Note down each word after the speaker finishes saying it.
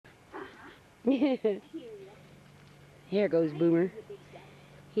Here goes Boomer.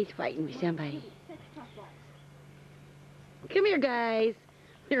 He's fighting with somebody. Come here, guys.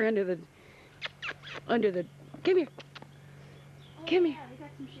 They're under the. Come here. Come here. We got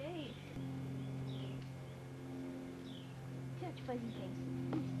some shade. Touch fuzzy face.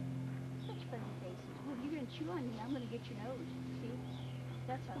 Touch fuzzy face. Well, you're going to chew on me. I'm going to get your nose. See?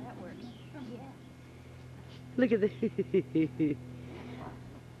 That's how that works. Yeah. Look at the.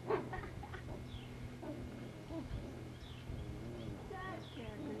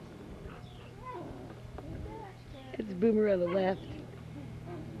 It's Boomer on the left.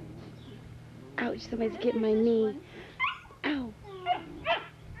 Ouch, somebody's getting my knee. Ow.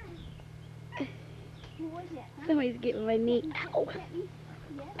 Somebody's getting my knee. Ow.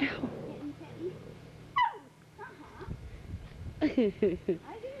 Ow.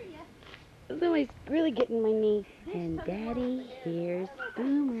 Somebody's really getting my knee. And Daddy, here's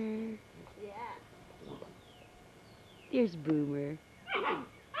Boomer. There's Boomer.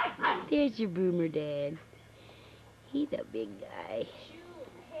 There's your Boomer, Dad. He's a big guy.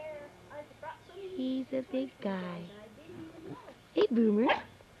 He's a big guy. Hey, Boomer.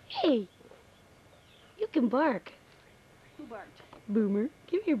 Hey. You can bark. Who barked? Boomer.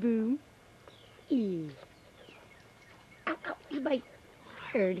 Come here, Boom. Ew. Ow, ow. You bite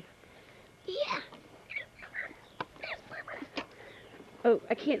hard. Yeah. Oh,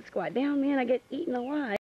 I can't squat down, man. I get eaten alive.